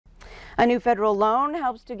A new federal loan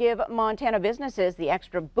helps to give Montana businesses the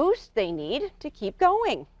extra boost they need to keep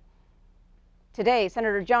going. Today,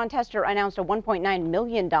 Senator Jon Tester announced a $1.9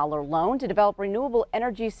 million loan to develop renewable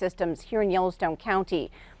energy systems here in Yellowstone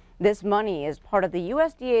County. This money is part of the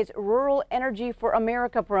USDA's Rural Energy for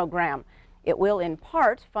America program. It will in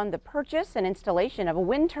part fund the purchase and installation of a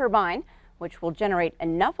wind turbine, which will generate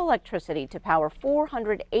enough electricity to power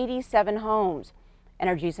 487 homes.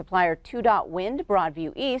 Energy supplier 2. Wind,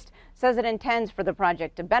 Broadview East, says it intends for the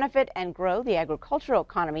project to benefit and grow the agricultural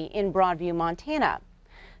economy in Broadview, Montana.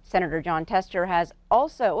 Senator Jon Tester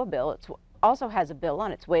also has a bill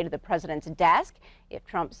on its way to the president's desk. If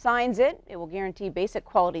Trump signs it, it will guarantee basic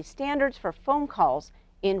quality standards for phone calls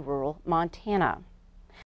in rural Montana.